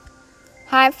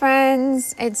Hi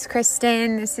friends, it's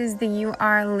Kristen. This is the You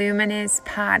Are Luminous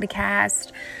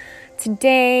podcast.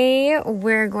 Today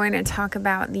we're going to talk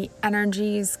about the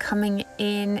energies coming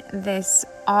in this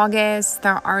August.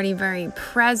 They're already very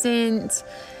present.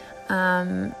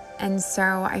 And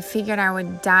so I figured I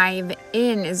would dive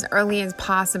in as early as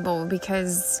possible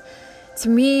because to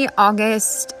me,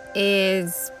 August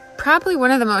is probably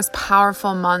one of the most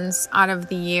powerful months out of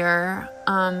the year.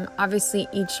 Obviously,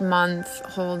 each month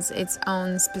holds its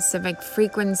own specific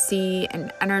frequency and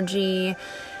energy,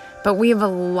 but we have a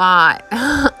lot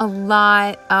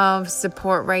of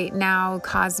support right now,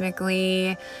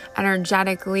 cosmically,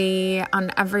 energetically,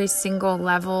 on every single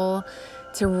level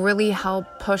to really help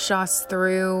push us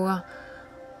through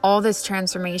all this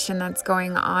transformation that's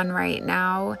going on right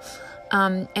now.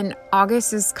 And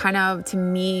August is kind of, to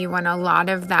me, when a lot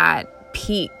of that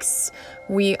peaks.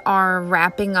 We are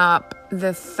wrapping up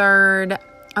the third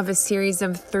of a series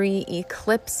of 3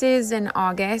 eclipses in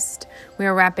August. We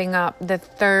are wrapping up the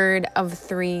third of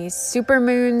 3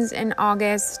 supermoons in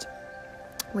August.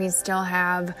 We still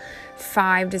have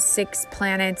 5 to 6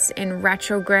 planets in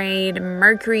retrograde,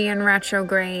 Mercury in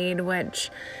retrograde, which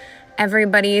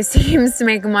everybody seems to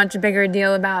make a much bigger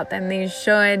deal about than they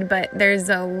should, but there's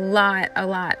a lot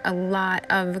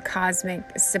of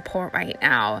cosmic support right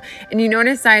now. And you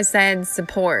notice I said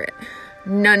support.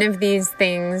 None of these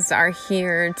things are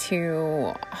here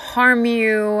to harm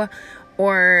you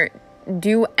or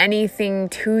do anything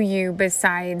to you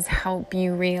besides help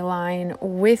you realign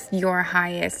with your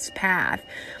highest path.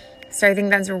 So I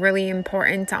think that's really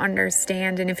important to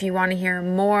understand. And if you want to hear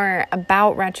more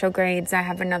about retrogrades, I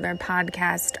have another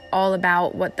podcast all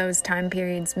about what those time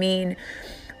periods mean.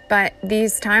 But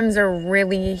these times are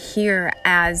really here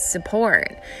as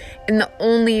support. And the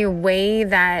only way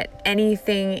that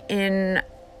anything in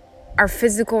our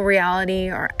physical reality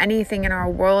or anything in our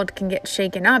world can get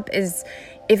shaken up is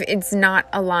if it's not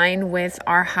aligned with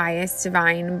our highest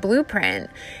divine blueprint.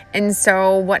 And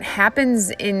so what happens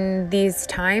in these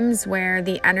times where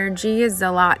the energy is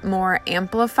a lot more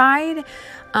amplified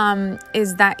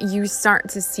is that you start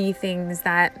to see things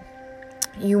that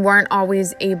you weren't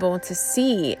always able to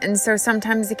see. And so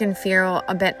sometimes it can feel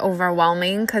a bit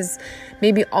overwhelming because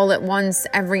maybe all at once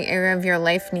every area of your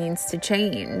life needs to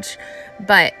change.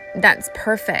 But that's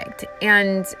perfect.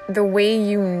 And the way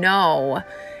you know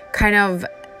kind of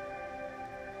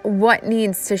what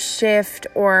needs to shift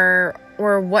or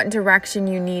what direction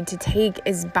you need to take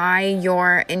is by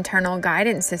your internal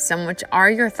guidance system, which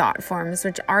are your thought forms,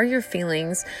 which are your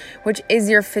feelings, which is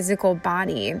your physical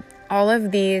body. All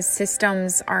of these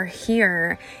systems are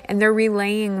here and they're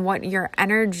relaying what your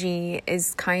energy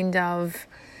is kind of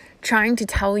trying to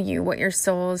tell you, what your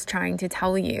soul is trying to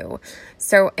tell you.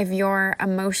 So if your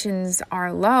emotions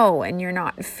are low and you're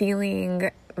not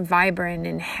feeling vibrant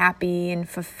and happy and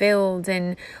fulfilled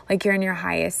and like you're in your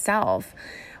highest self,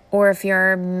 or if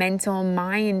your mental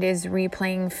mind is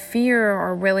replaying fear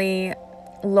or really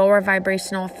lower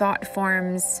vibrational thought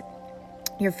forms,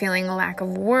 you're feeling a lack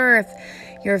of worth,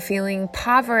 you're feeling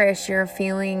impoverished, you're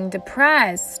feeling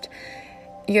depressed,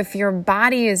 if your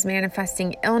body is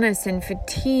manifesting illness and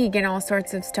fatigue and all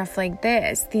sorts of stuff like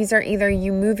this, these are either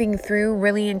you moving through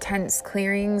really intense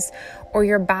clearings or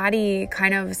your body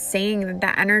kind of saying that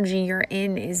the energy you're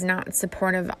in is not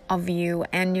supportive of you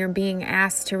and you're being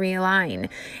asked to realign.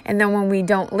 And then when we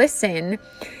don't listen,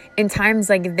 in times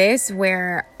like this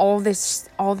where all this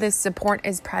support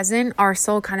is present, our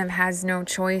soul kind of has no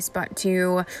choice but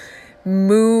to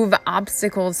move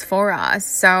obstacles for us.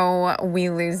 So we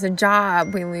lose a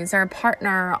job, we lose our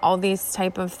partner, all these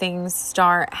type of things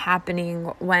start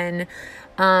happening when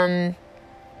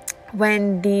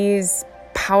these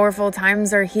powerful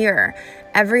times are here.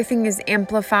 Everything is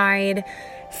amplified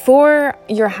for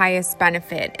your highest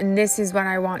benefit. And this is what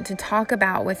I want to talk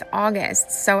about with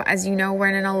August. So as you know, we're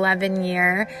in an 11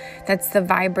 year. That's the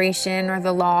vibration or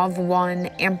the law of 1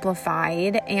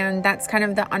 amplified. And that's kind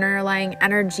of the underlying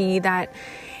energy that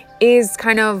is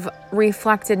kind of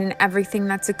reflected in everything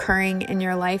that's occurring in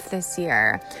your life this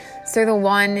year. So the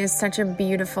 1 is such a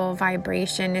beautiful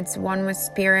vibration. It's 1 with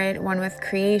spirit, 1 with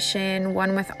creation,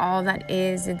 1 with all that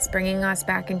is. It's bringing us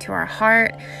back into our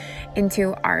heart,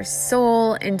 into our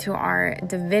soul, into our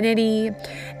divinity.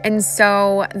 And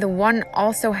so the 1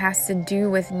 also has to do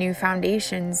with new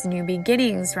foundations, new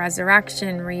beginnings,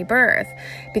 resurrection, rebirth.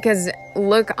 Because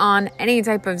look, on any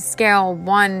type of scale,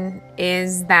 1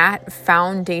 is that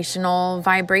foundational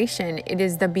vibration. It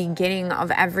is the beginning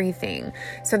of everything.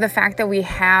 So the fact that we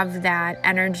have that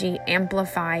energy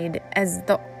amplified as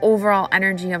the overall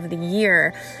energy of the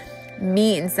year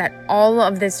means that all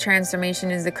of this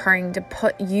transformation is occurring to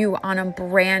put you on a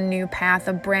brand new path,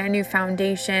 a brand new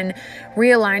foundation,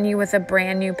 realign you with a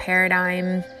brand new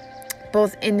paradigm,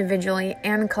 both individually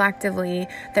and collectively,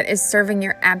 that is serving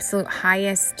your absolute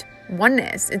highest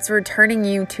oneness. It's returning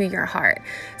you to your heart.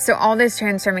 So all this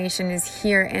transformation is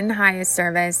here in highest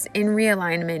service, in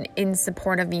realignment, in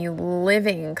support of you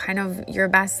living kind of your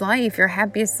best life, your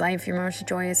happiest life, your most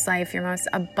joyous life, your most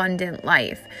abundant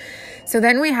life. So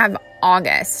then we have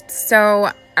August.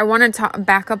 So I want to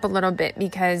back up a little bit,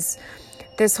 because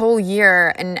this whole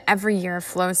year and every year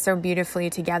flows so beautifully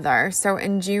together. So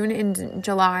in June and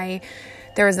July,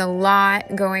 there was a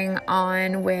lot going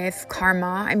on with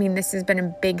karma. I mean, this has been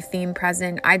a big theme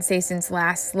present, I'd say, since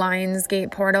last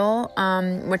Lionsgate portal,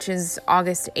 which is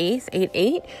August 8th,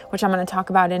 8/8, which I'm going to talk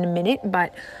about in a minute.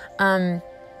 But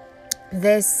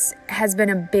this has been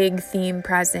a big theme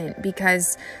present,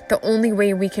 because the only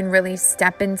way we can really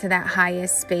step into that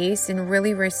highest space and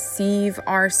really receive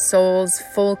our soul's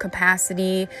full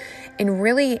capacity and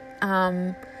really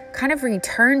kind of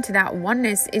return to that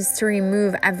oneness is to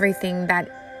remove everything that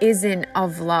isn't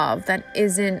of love, that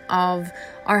isn't of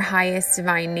our highest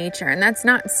divine nature. And that's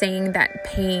not saying that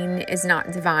pain is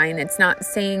not divine. It's not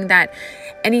saying that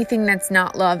anything that's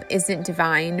not love isn't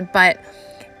divine, but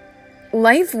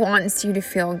life wants you to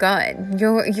feel good.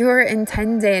 You're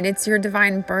intended, it's your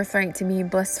divine birthright to be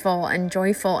blissful and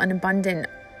joyful and abundant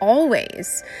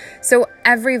always. So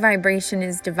every vibration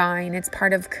is divine. It's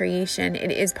part of creation.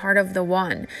 It is part of the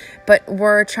one. But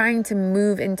we're trying to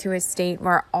move into a state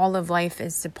where all of life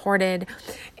is supported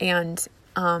and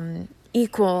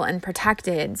equal and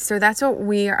protected. So that's what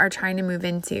we are trying to move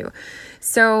into.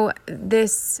 So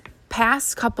this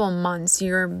past couple months,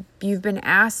 you've been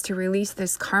asked to release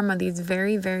this karma, these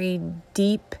very, very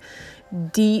deep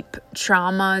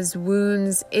traumas,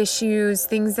 wounds, issues,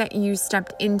 things that you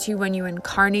stepped into when you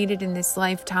incarnated in this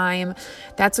lifetime.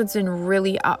 That's what's been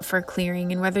really up for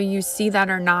clearing. And whether you see that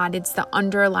or not, it's the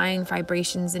underlying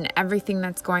vibrations and everything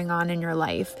that's going on in your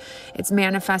life. It's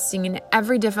manifesting in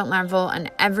every different level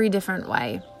and every different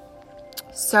way.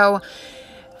 So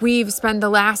we've spent the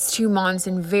last 2 months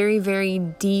in very, very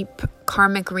deep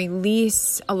karmic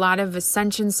release, a lot of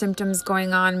ascension symptoms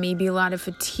going on, maybe a lot of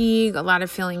fatigue, a lot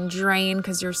of feeling drained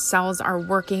because your cells are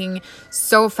working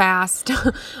so fast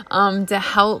to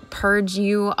help purge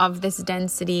you of this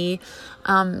density.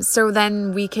 So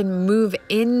then we can move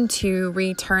into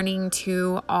returning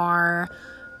to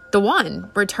the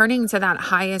one, returning to that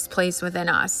highest place within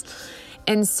us.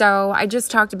 And so I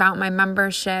just talked about my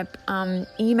membership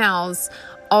emails,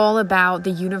 all about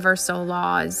the universal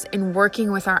laws and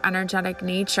working with our energetic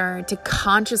nature to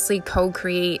consciously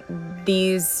co-create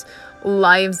these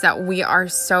lives that we are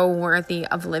so worthy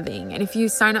of living. And if you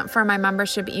sign up for my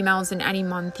membership emails in any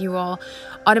month, you will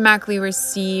automatically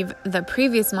receive the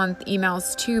previous month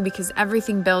emails too, because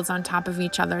everything builds on top of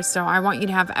each other. So I want you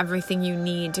to have everything you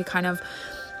need to kind of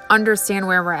understand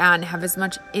where we're at and have as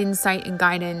much insight and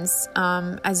guidance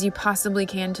as you possibly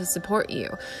can to support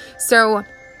you. So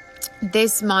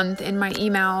this month in my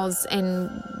emails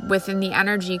and within the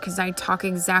energy, because I talk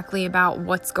exactly about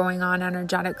what's going on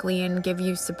energetically and give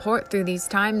you support through these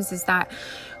times, is that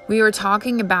we were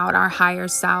talking about our higher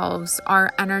selves,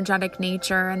 our energetic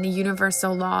nature, and the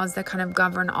universal laws that kind of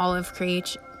govern all of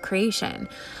creation.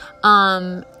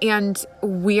 And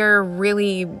we're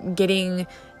really getting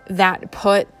that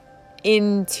put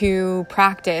into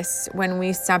practice when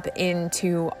we step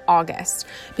into August,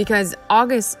 because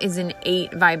August is an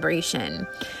 8 vibration.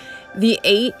 The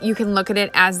 8, you can look at it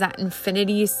as that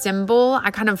infinity symbol. I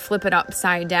kind of flip it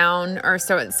upside down, or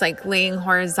so it's like laying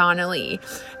horizontally.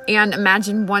 And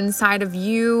imagine one side of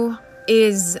you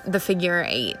is the figure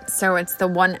 8. So it's the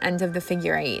one end of the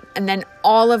figure 8. And then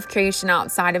all of creation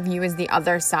outside of you is the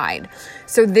other side.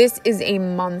 So this is a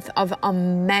month of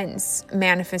immense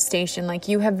manifestation like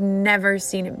you have never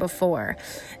seen it before.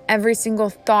 Every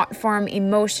single thought form,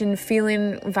 emotion,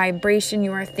 feeling, vibration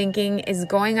you are thinking is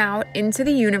going out into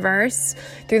the universe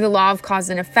through the law of cause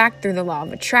and effect, through the law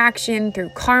of attraction, through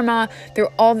karma, through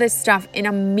all this stuff, and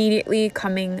immediately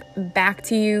coming back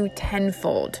to you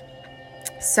tenfold.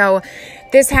 So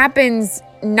this happens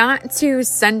not to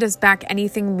send us back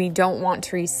anything we don't want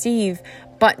to receive,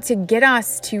 but to get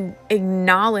us to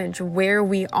acknowledge where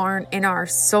we are in our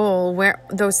soul, where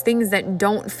those things that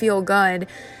don't feel good,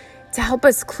 to help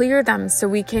us clear them so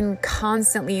we can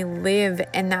constantly live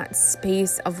in that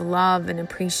space of love and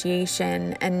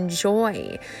appreciation and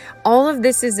joy. All of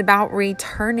this is about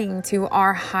returning to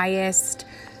our highest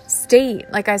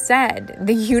state. Like I said,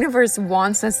 the universe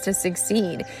wants us to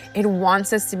succeed. It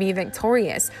wants us to be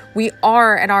victorious. We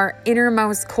are at our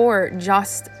innermost core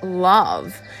just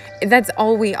love. That's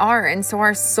all we are. And so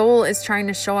our soul is trying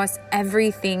to show us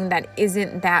everything that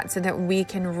isn't that so that we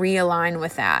can realign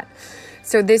with that.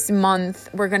 So this month,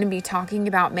 we're going to be talking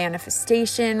about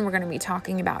manifestation. We're going to be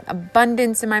talking about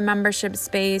abundance in my membership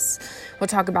space. We'll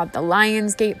talk about the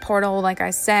Lionsgate portal, like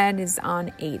I said, is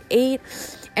on 8/8.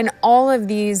 And all of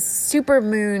these super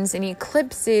moons and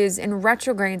eclipses and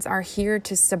retrogrades are here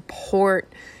to support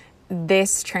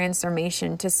this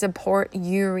transformation, to support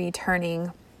you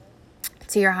returning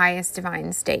to your highest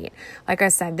divine state. Like I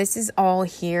said, this is all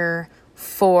here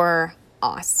for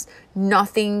us.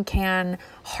 Nothing can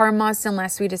harm us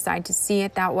unless we decide to see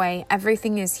it that way.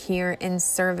 Everything is here in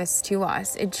service to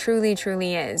us. It truly,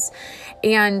 truly is.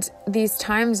 And these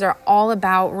times are all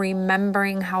about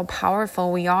remembering how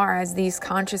powerful we are as these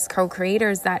conscious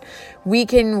co-creators, that we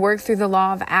can work through the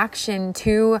law of action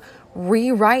to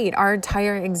rewrite our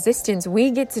entire existence.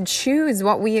 We get to choose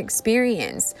what we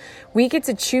experience. We get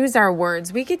to choose our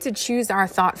words. We get to choose our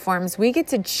thought forms. We get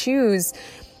to choose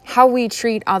how we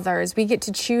treat others. We get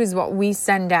to choose what we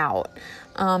send out.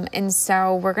 And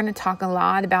so we're going to talk a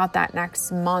lot about that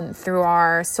next month through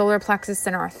our solar plexus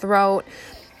and our throat,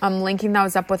 linking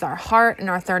those up with our heart and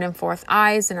our third and fourth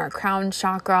eyes and our crown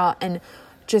chakra, and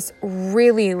just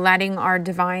really letting our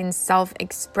divine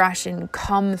self-expression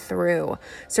come through.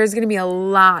 So there's going to be a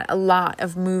lot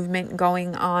of movement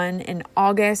going on in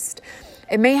August.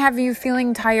 It may have you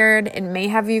feeling tired. It may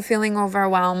have you feeling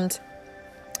overwhelmed.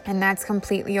 And that's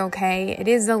completely okay. It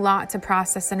is a lot to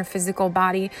process in a physical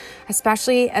body,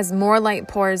 especially as more light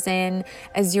pours in,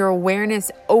 as your awareness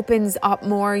opens up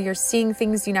more. You're seeing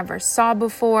things you never saw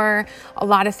before. A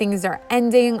lot of things are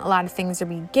ending. A lot of things are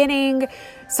beginning.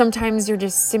 Sometimes you're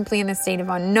just simply in a state of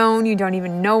unknown. You don't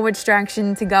even know which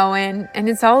direction to go in. And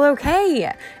it's all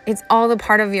okay. It's all a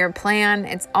part of your plan.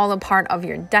 It's all a part of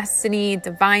your destiny,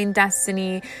 divine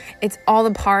destiny. It's all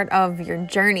a part of your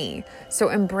journey. So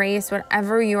embrace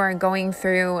whatever you are going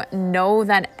through. Know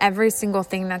that every single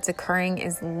thing that's occurring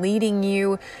is leading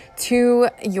you to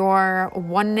your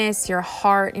oneness, your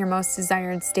heart, your most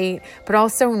desired state. But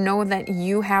also know that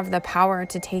you have the power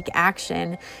to take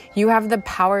action. You have the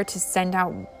power to send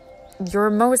out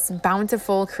your most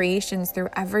bountiful creations through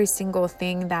every single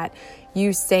thing that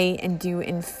you say and do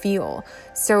and feel.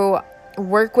 So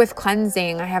work with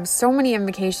cleansing. I have so many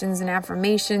invocations and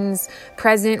affirmations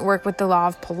present. Work with the law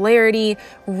of polarity.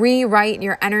 Rewrite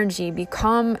your energy.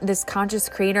 Become this conscious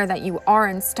creator that you are,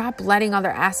 and stop letting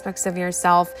other aspects of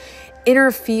yourself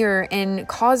interfere and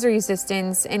cause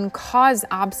resistance and cause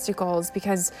obstacles,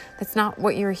 because that's not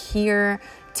what you're here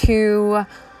to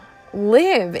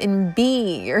live and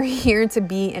be. You're here to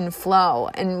be in flow.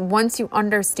 And once you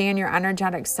understand your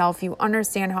energetic self, you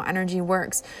understand how energy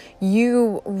works,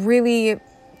 you really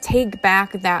take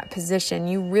back that position.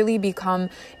 You really become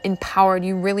empowered.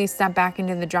 You really step back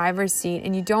into the driver's seat,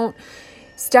 and you don't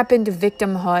step into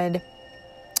victimhood.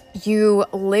 You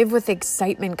live with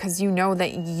excitement because you know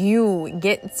that you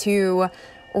get to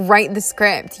write the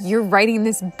script. You're writing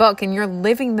this book and you're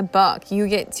living the book. You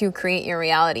get to create your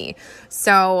reality.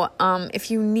 So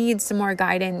if you need some more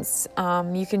guidance,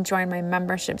 you can join my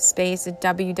membership space at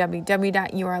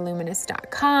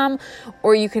www.yourluminous.com,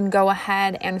 or you can go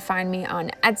ahead and find me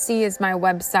on Etsy, as my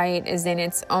website is in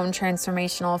its own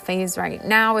transformational phase right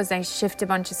now as I shift a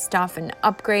bunch of stuff and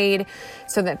upgrade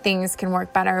so that things can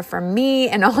work better for me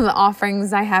and all the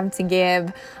offerings I have to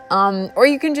give. Or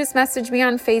you can just message me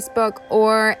on Facebook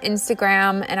or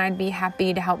Instagram, and I'd be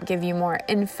happy to help give you more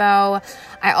info.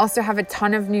 I also have a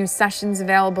ton of new sessions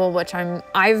available, which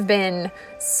I've been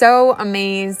so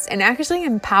amazed and actually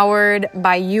empowered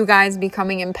by you guys,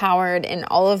 becoming empowered in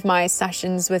all of my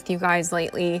sessions with you guys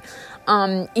lately.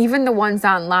 Even the ones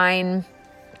online,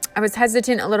 I was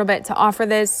hesitant a little bit to offer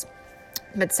this,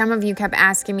 but some of you kept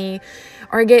asking me,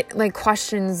 or I get like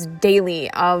questions daily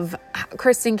of,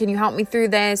 Kristen, can you help me through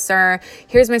this? Or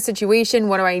here's my situation.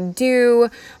 What do I do?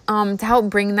 To help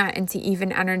bring that into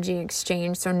even energy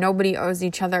exchange, so nobody owes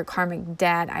each other karmic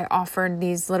debt. I offered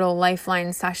these little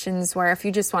lifeline sessions where if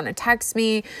you just want to text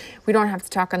me, we don't have to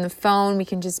talk on the phone. We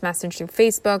can just message through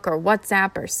Facebook or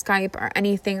WhatsApp or Skype or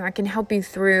anything. I can help you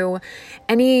through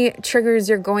any triggers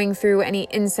you're going through, any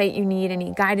insight you need,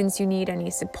 any guidance you need, any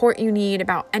support you need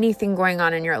about anything going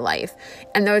on in your life.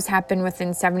 And those happen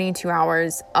within 72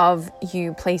 hours of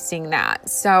you placing that.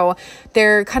 So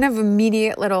they're kind of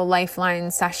immediate little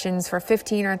lifeline sessions questions for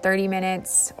 15 or 30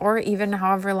 minutes, or even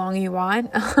however long you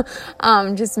want,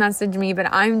 just message me.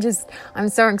 But I'm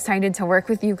so excited to work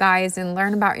with you guys and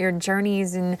learn about your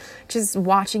journeys and just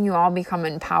watching you all become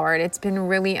empowered. It's been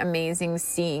really amazing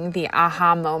seeing the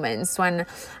aha moments when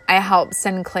I help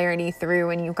send clarity through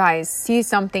and you guys see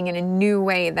something in a new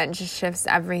way that just shifts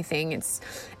everything.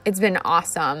 It's been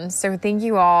awesome. So thank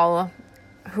you all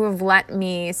who have let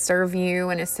me serve you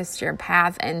and assist your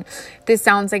path. And if this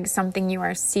sounds like something you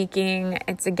are seeking,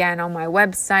 it's again on my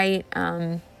website,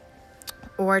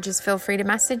 or just feel free to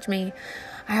message me.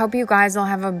 I hope you guys will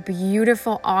have a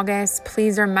beautiful August.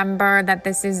 Please remember that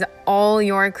this is all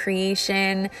your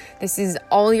creation. This is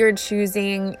all your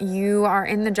choosing. You are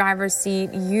in the driver's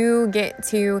seat. You get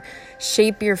to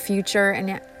shape your future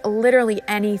and literally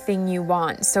anything you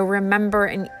want. So remember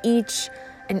in each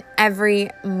and every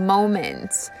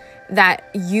moment that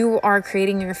you are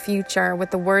creating your future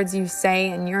with the words you say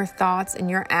and your thoughts and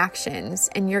your actions,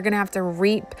 and you're going to have to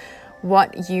reap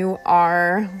what you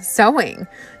are sowing.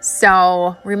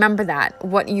 So remember that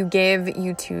what you give,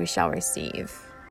 you too shall receive.